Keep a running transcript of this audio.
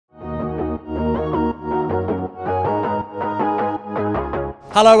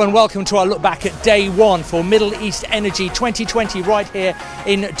Hello and welcome to our look back at Day 1 for Middle East Energy 2020 right here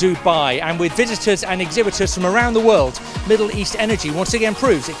in Dubai. And with visitors and exhibitors from around the world, Middle East Energy once again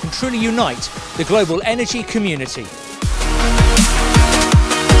proves it can truly unite the global energy community.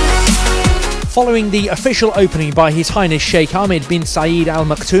 Following the official opening by His Highness Sheikh Hamad bin Zayed Al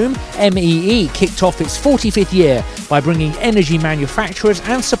Maktoum, MEE kicked off its 45th year by bringing energy manufacturers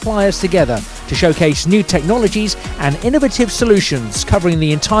and suppliers together to showcase new technologies and innovative solutions covering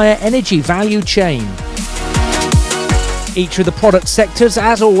the entire energy value chain. Each of the product sectors,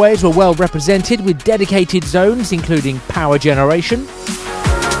 as always, were well represented with dedicated zones including power generation,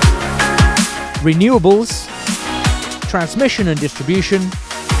 renewables, transmission and distribution,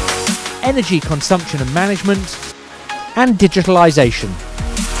 energy consumption and management, and digitalisation.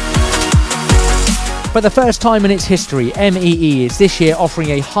 For the first time in its history, MEE is this year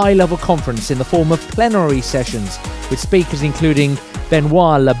offering a high-level conference in the form of plenary sessions, with speakers including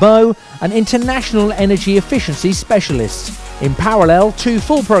Benoit Lebeau, an international energy efficiency specialist. In parallel, two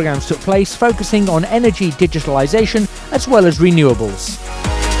full programmes took place focusing on energy digitalisation as well as renewables.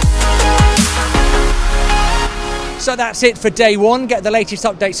 So that's it for Day 1. Get the latest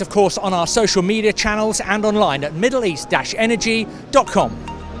updates, of course, on our social media channels and online at middleeast-energy.com.